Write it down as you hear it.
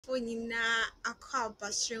na akwa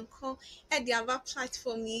abasrenko e de aba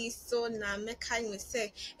platform yi so na meka no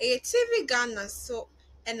say e TV Ghana so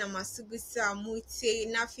e na masugusa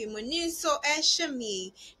mutie na fi mo ni so e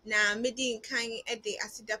hwemi na medi nkan e de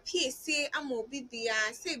asida PSA ama obi bia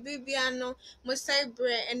say bibia no mo cyber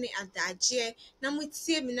e ne adaje na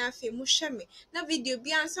mutie mi na fi mo hwemi na video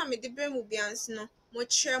bia nso me de bre mu bia nso no mo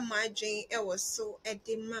chere mo adwen e wo so e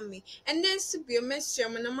de mame and then so bi o mesre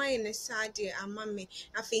mo na maye ne sade amame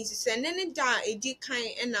afensi se ne da edi kan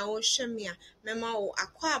e na wo hwemi a mema wo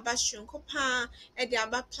akwa abasrenko pa e de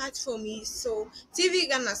aba platform yi so TV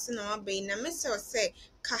Ghana so na wabai na mese say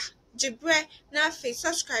ka Jibre na fe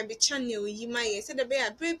subscribe the channel yi ma ye se de be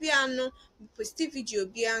a bre bia no post video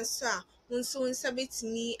bia nso a nso nsa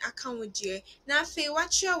betimi aka wo de na fe wa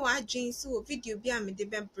kire wa adwen so wo video bia me de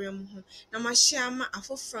bebrem ho na ma share ma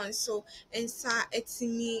afofro nso nsa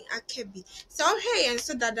etimi akabi so hwe ye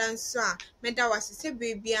nso dada nso a meda wasese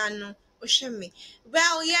bre bia no Oshemi.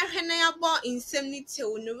 Well, yeah, Hena bought indemnity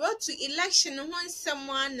on the road to election. One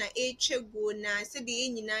someone na go na said the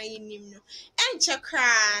Yenina and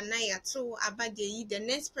Chakra na yato abade the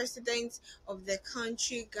next president of the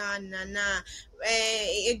country Ghana na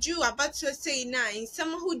a Jew about to say na in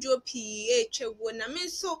some who do P go na men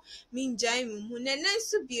so mean Jaim who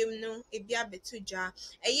nensu beam no a biabetuja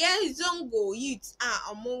a year Zongo Youth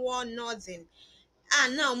are more northern.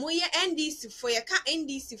 Now moye NDC for ya ka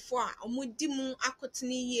NDC for omudi mu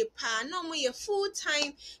akotene ye pa na moye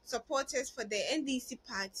full-time supporters for the NDC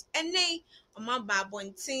party ene omaba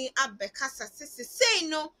bonten abekasa sese say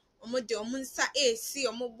no omode omunsa AC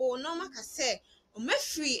omobo no maka say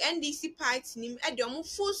free NDC party nim e de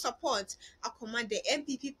full support akoma the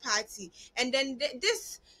NPP party and then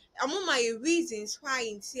this among my reasons why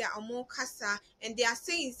in here among kasa and they are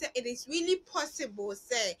saying say it is really possible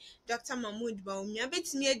say Dr. Mahmoud Baumia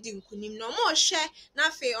betimi adi nkunim no mo hwe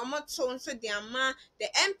na fe omoto nso de ama the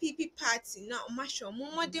NPP party na omahwe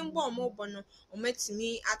omodin bo omobo no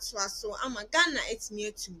omatimi atoaso ama Ghana etimi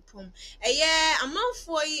etumpom eye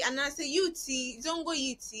amanfo yi anase youth Zongo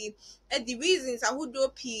Youth the reasons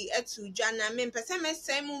ahudo p etu jana me pese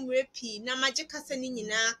mesem mwe p na magye kasa ni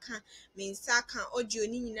nyina aka me nsa ka audio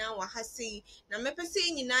ni nyina wa hase na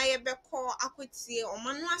mepese nyina ye beko akotie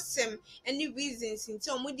omano asem any reasons nti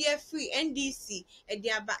omudi free NDC e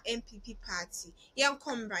de aba NPP party ye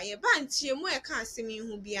nkombra ye ba ntie mu e ka asem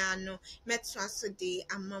hu bia no metro aso de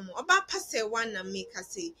amamo oba pase one na make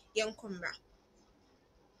ase ye nkombra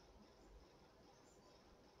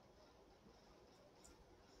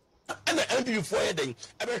and the NPP for heading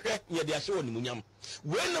ebehwe ye de ahye woni munyam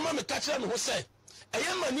we na ma me ka kire me ho se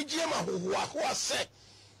eyema ni giema ho se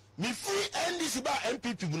me free NDC ba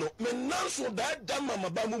NPP no me nanso da mama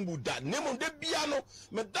ba mu da nemo de bia no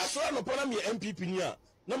me da so no pona me NPP ni a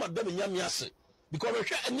na ma da me nyame ase because we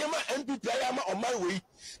hwe enyema NPP aya ma oman we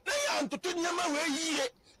na ya ntoto nyema we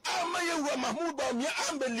yiye ama ye wa Mahmoud Baumia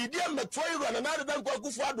ambe lidia metwoiro na na da kwa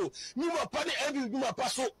kufuado ni mo pa ni NPP mo pa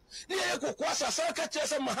so ni ye kokwasa sa ka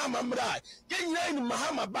chese mahama mra ye nyina ni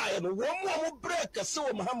mahama ba ye no wo mo break se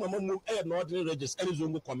wo mahama mo e no ordinary register any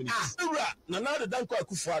zongo community ura na na da kwa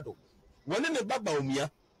kufuado woni ne baba omia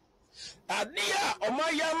adia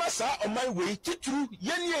omaya masa oman we titru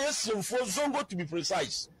ye ni ye simfo zongo to be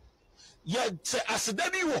precise ye se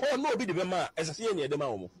asedabi wo ho no obi de bema esase ye ni edema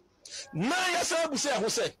wo na ya sa bu se ho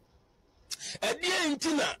se edie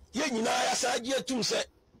ntina ye nyina ya sa gie atum se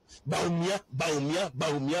baumia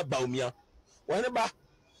wone ba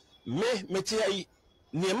meti ai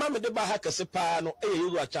niema me de ba ha kase pa no eye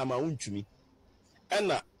yuru achama untumi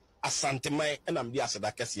ena asanteman ena mdi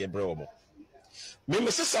aseda kase ebre wo mo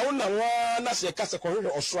me sesa wo na wa na se kase ko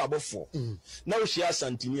hwe osoro abofo na wo hia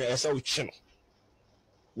asantini a esa wo chi no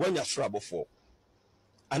wanya soro abofo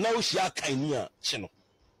ana wo hia kan ni a chi no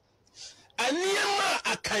aniema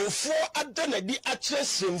akanfo adanadi akire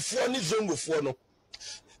semfo ni zongofo no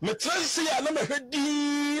metransi ya na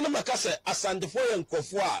mahwedi na makase asantefo ye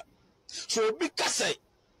nkofo a so obi kase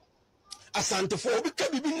asantefo obi ka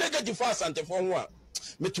bibi negative asantefo ho a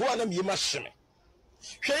metwa na miyema hyeme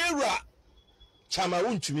hweyura chama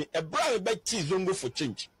wuntumi ebra be ti zongofo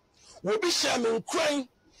change wo bi hya me nkran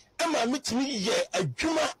ama metimi ye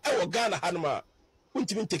adwuma e wo Ghana hanoma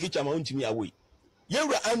wuntumi nteki chama wuntumi awoi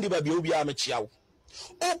yewura andi ba bi obi a mechiawo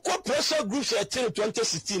okwa pressure groups at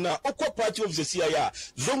 2016 na okwa party of the CIA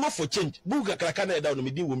zongo for change buga kraka na down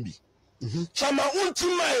me din wombi chama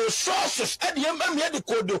untima resources ade yamba me de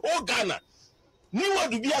code ho Ghana ni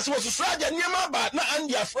wadu bi ase wo sraja niema ba na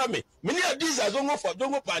andi aframe me ni adiza zongo for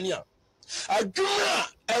zongo pania adwuma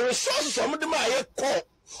resources omde ma ye ko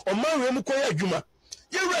o manwe mu ko ya adwuma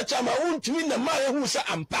yewura chama wontumi na ma yehu sa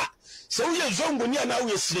ampa se wo ye zongo ni ana wo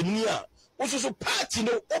ye sremni a wo so party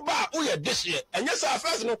no oba wo ye dehye enye sa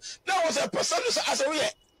first no na wo say person so asa wo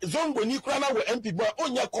ye zongo ni kura na wo MP boy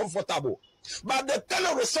onya comfortable but the kind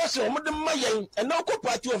of research o mo de mayen and now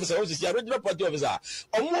party officer wo say original party officer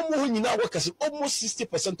omo mo nyina wo kase almost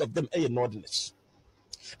 60% of them are northerners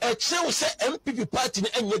e chew say MPP party ni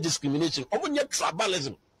enye discrimination omo nya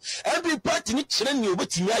tribalism MPP party ni kire ni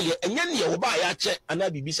obetimi aye enye ne wo ba ya che ana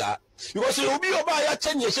bibisa because obi oba ya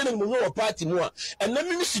che ne hye ne mo wo party mu a enna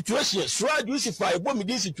mi situation sura justify bo mi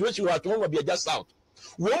this situation wa to wo be just out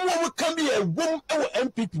wo can be a boom our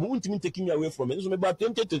MPP won't even taking me away from it so about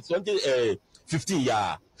 20 to 15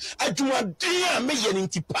 yeah aduma dia me ye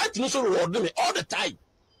nti party no so reward me all the time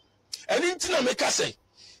and intina make say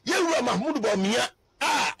yewura Mahmoud Bawumia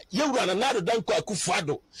yewura na nado danko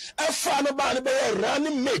akufado afa no ba ne be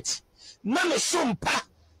running mate na no sompa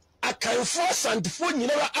akanfo santfo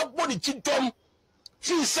nyina abodi chitom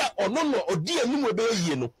fi say ono no odi anim e be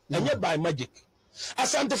yie no enye by magic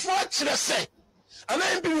asantfo akire say ana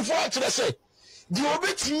MPP for akire say di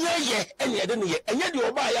obetimi aye ene yede ne ye enye di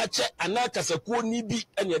oba ya che ana kasakuo ni bi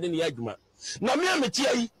ene yede ne ya adwuma na me ameti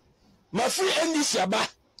ayi ma free NDC aba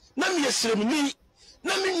na me yesremni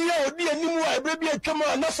na me nua odi anim a ebere bi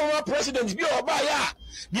atwama na former president bi oba ya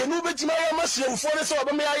de no betimi aye masremfo ne se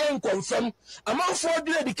oba me aye nkonfam amanfo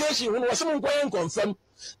di education no wose mo nkoye nkonfam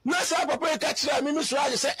na sa papa e ka kira me so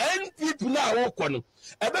aje se NPP na wo kɔ no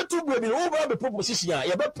ebetu bu bi wo ba be proposition a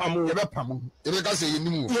ye be pam ye be ka se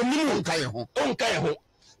yenimu onka ye ho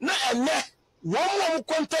na enne wo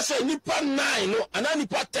contest nipa 9 no ana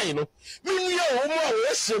nipa 10 no minua wo mo a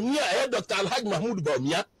wo esremi a Dr. Alhaji Mahmoud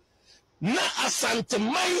Bawumia na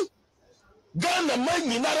asanteman Ghana man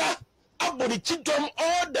nyinara abodi chidom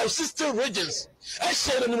all the 60 regions e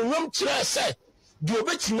share no nwom kira se di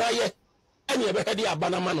obetimi aye ene ye be hede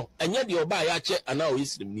abanama no enye de oba ya che ana o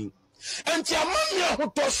isremni enti amamia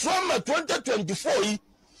hotosoma 2024 yi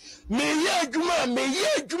me ye adwuma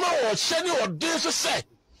wo hye ne ode so se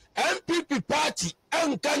MPP party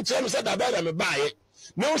anka nche me se da ba me baaye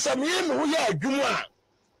me wo se me wo ye adwuma a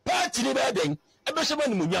party ni be den e be sheba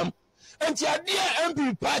ni munyam enti ade a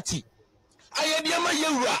MPP party ayede ma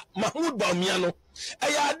yewura Mahmoud Bawumia no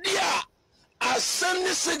ayade a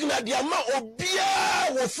asani signal dia ma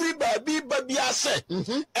obia wo free baby ase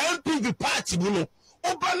MPP party bu no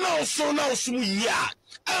oba na so na so ya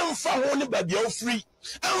amfa ho ne baby o free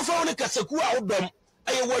amfa ho ne kasaku a odom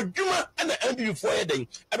aye wadwuma na MPP for yeden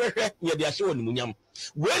ebehwe ye de ahye woni munyam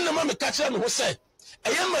we na ma me ka kire me ho se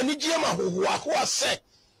aye ma ni gie ma ho ase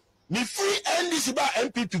me free NDC ba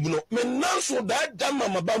MPP bu no me nanso da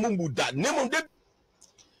mama ba mu da nemo de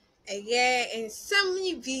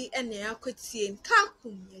ensam bi ene akotie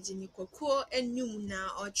nkakum yagini kwako enum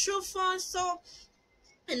na otrofon so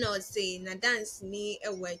ena say na dance ni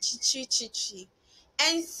ewa chichi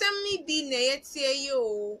ensam bi na yetie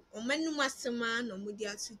yo omanum asema na omudi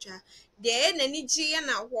atudwa de na nigi ya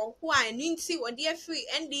na ho a enu nti wode afri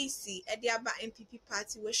NDC e de aba NPP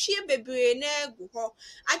party wo hwie bebre na egu ho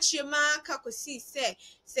achiema kakosi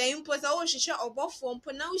se imposa wo hwehwe obofo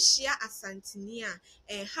mpo na wo hia asantini a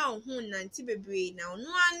ha ho nanti bebre na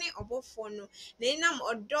ono ane obofo no na inam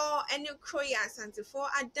odo ene kroya asantefo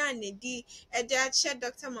adan na di e de ache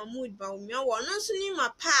Dr. Mahmoud Bawumia wo no so ni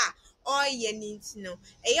mapa oye ninti no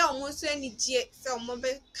eya omo so ani gie se omo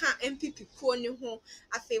be ka MPP ko ne ho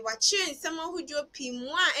afi wa chi nsem ahojo pimu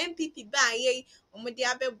a MPP ba ye omo de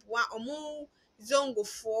abeboa omo zongo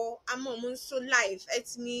for ama omo nso live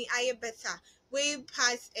etimi aye better way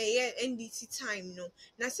past NDC time no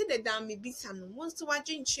na se the dam me bisa no mo nso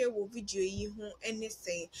wadwenche wo video yi ho ene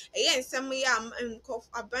say nsem ya nkof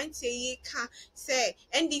abante yi ka say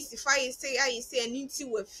NDC fire say aye say aninti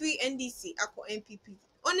we free NDC akọ MPP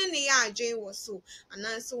one ne ya adwen wo so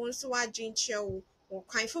ananso wonso wadwen kire wo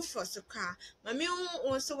kwan foforo so ka mame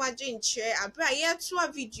wonso wadwen kire abra ye toa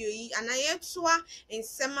video yi ana ye toa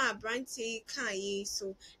ensem abrante yi kan yi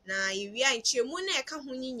so na yewia nkire mu na eka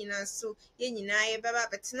ho nyina so ye nyina ye baba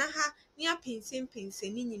betena ha ni apinsin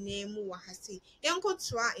ni nyina mu wa ha se ye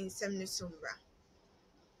nkotoa ensem ne so mbra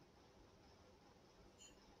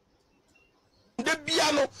de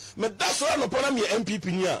bia no me dasora no pona me MPP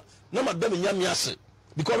ni a na madam nyame ase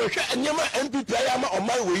because we hwe enyama MPP ayama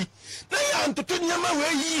oman we na ya ntoto nyama we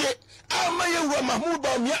yiye ama yewu Mahmoud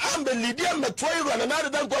Bawumia ambe lidia metoi ru na na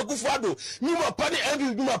dan kwa kufuado nyuma pa ni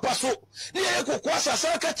MPP nyuma pa so ni ye kokwasa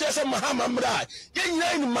sa ka chese mahama mra ye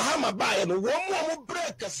nyina ni mahama ba ye no wo mo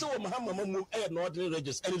break se wo mahama mamu e no ordinary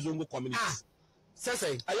regis any zongo community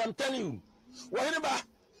say I am telling you wo hene ba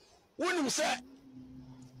wonim se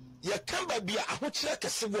ye kamba bia ahokire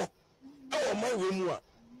kese wo our my room.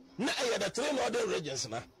 Na the 3 northern regions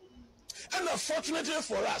na. And unfortunately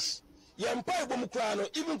for us, Yampa Bumukrano,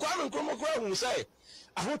 even Kwame Nkrumah will say,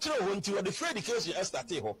 I want to know the free education as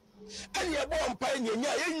that ho. And your born pioneer,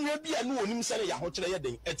 you be a new himself, a hotel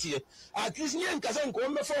etie. At least Yan Kazan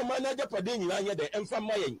come before manager Padini, and from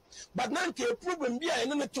my but none can problem be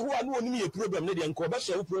a to one me a problem, Lady and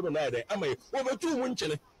Cobasso problem either. Am I over 2 months?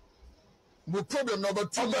 The problem number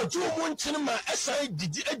 2 months in my essay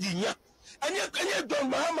did Edinia. And you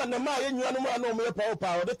don't Mahama Nama and you know more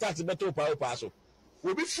power, the tax better power passo.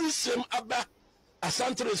 Will be free same abba. A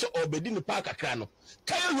Santos or Bedin Park Akan.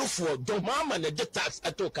 Kayo for don't mamma and the tax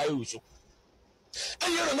at all Kayuso.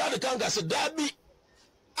 And you're another country as a Darby.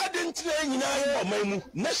 I didn't train in our Mamu,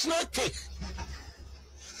 national cake.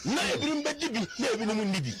 Nay, bring baby, never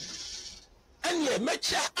need. And ye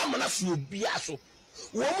matcha, I'm an afro biaso.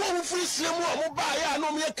 Woman free slim woman buy,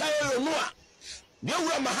 no mere Kayo Noa. You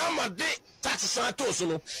were Mahama de tax Santos,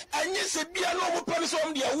 and yes, a beer no police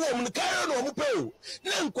on the woman, Kayo no pay.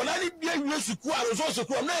 Then Kolani beer used to quarrels also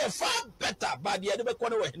come far better, but the other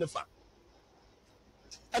corner in the farm.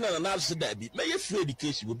 And an announced that may you free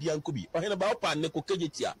education will be uncoby, or in about Paneko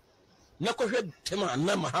Kajetia. Nako head Tema and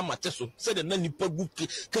Mahama Teso said the Nanny Pogu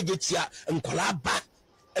Kajetia and Kolaba.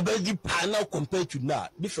 A baby panel compared to now,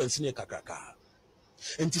 difference in a Kakaka.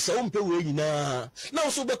 And tis a umpe way now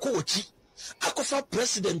so the coach. Akofa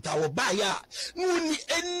president our buyer no ni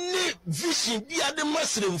any vision be at the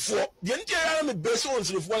Muslim for the entire me base on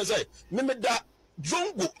the one say me da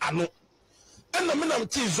Zongo ano and na me nam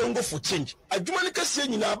ti Zongo for change adwumanika say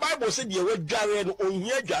nyina Bible say the word dware no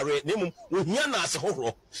ohia dware na mum ohia na ase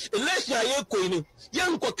hohoro election aye koi ni ye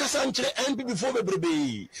nko kasa nkire NPP for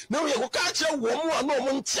bebrebe na ye ko ka kire wo mu ano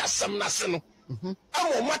mo ntiasam na se no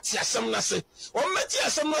I'm Matiasam Nase, or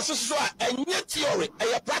Matiasam Nase, so and yet theory,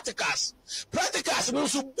 a practicals. Practicals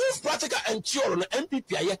means to both practical and theory on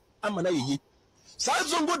NPP. I'm an AE.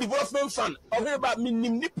 Zongo Development Fund, or hear about me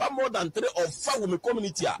nipa more than 3 or 4 women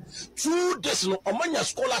community. 2 days no Omania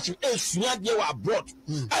scholarship is Yadia abroad.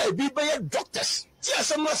 I be by doctors.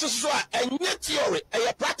 Tiasam Nase, so and yet theory,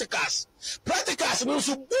 a practicals. Practicals means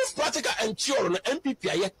to both practical and theory on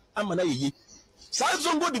NPP. I'm an AE.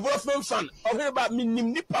 Zongo Development Fund, or hear about me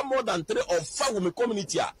nipa more than 3 or 4 women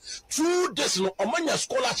community. 2 days no Omania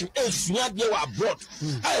scholarship is Yadia abroad.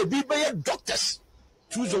 I be by doctors.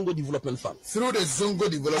 Through Zongo Development Fund. Through the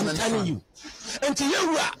Zongo Development Fund. I'm telling you. And to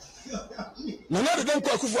you, none don't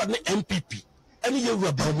call for the NPP. And you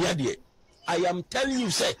were Bamiadi. I am telling you,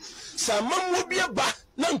 say, some will be a back,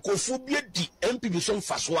 Nankophobia, the NPP son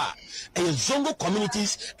Faswa, and Zongo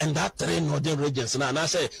communities, and that 3 northern regions. Now, I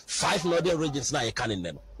say 5 northern regions now, I can in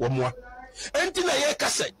them. One more. And Tina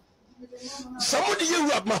say, somebody you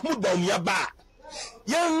have Mahmoud Bamiaba.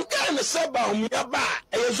 Young kind of Sabah,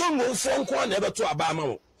 a Zongo phone call never to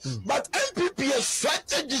Abama. But NPP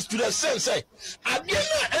strategies to the sense, say, I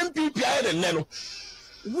didn't NPP and Neno.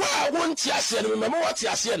 Why won't you say, remember what you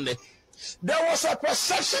said? There was a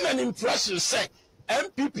perception and impression, say,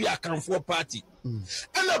 NPP Akan for party. And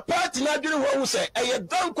the party now didn't want to say, I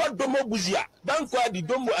don't quite Domo Buzia, don't quite the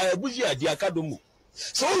Domo Buzia, the Akadomu.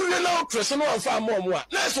 So we know Crescent and far more.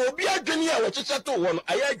 Let's be a genius, which is a one,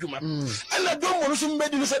 Ayaguma. And I don't want to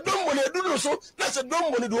make this a don't want to do so. That's a don't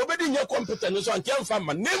want to do obey your competence and can't find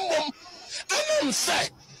my name. I don't say,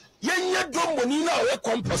 Yan don't want to know a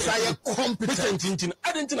compass. I am competent.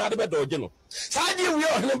 I didn't know about the general. So I did we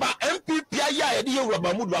are about NPP. I did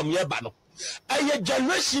Rabamudam Yabano. I had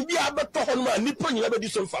generation be about to hold my nippon, you never do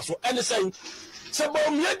so fast. And the same. So,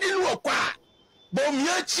 Bomia didn't work.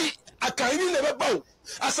 Bomiachi. Akan never bow,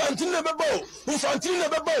 Asantin never bow, Ufantin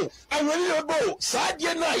never bow, and when you bow,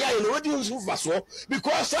 Sadia na ya in audience who vaso,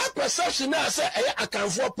 because our perception now say I can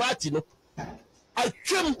for party no. I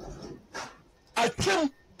trim,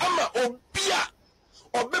 ama obia,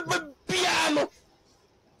 or piano.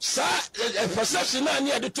 Sa a perception now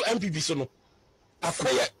near the 2 MPP so no. A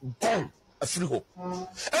fire gone, a free hope.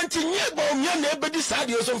 And to near Bomia never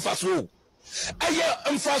decided some faso. Aya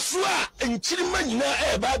mfasua nchirima nyina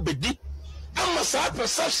e ba bedi ama sa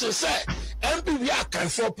perception say MPP Akan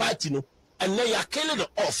for party no and they are killing it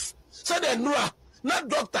off so they know not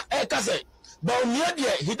doctor Eka say Baumia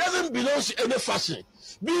there he doesn't belong to any fashion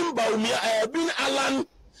being Baumia being Alan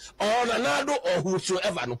or Nanado or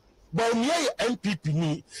whosoever no Baumia MPP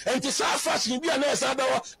ni and to sa fashion be an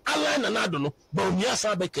other Alan Nanado no Baumia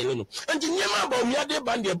sa be kele no and nyema Baumia de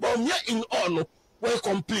band Baumia in all no well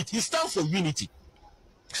complete. He stands for unity.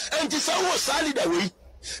 And this was solid away.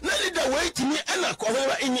 Not the way to me and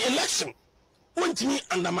a in the election. Went to me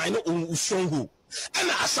undermine Zongo. And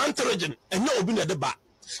a Santa region and no been at the back.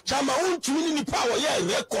 Chama own to me power, yeah,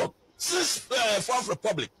 record. since Fourth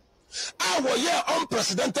Republic. Our year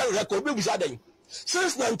unprecedented record be beside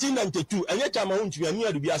since 1992. And yet, Chama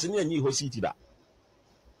won't be as any city that.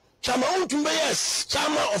 Chama won't be yes,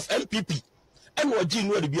 Chama of NPP. And what Jim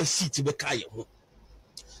will be a seat to the Kaya.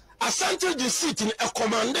 Asante the seat in a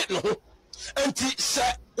commanded no. And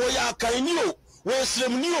say, we are Kainio, we are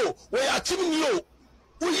Slemnio, we are Timnio.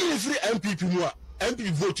 We are free NPP more.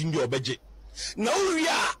 NPP voting your budget. Now we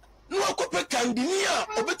are no copper candinia,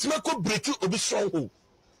 or better break you or be strong.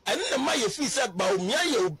 And the Maya fee said,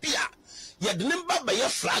 Baumia, Bia, yet the number by your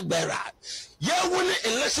flag bearer. Ya won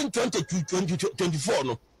election 2024.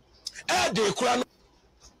 No, the crown.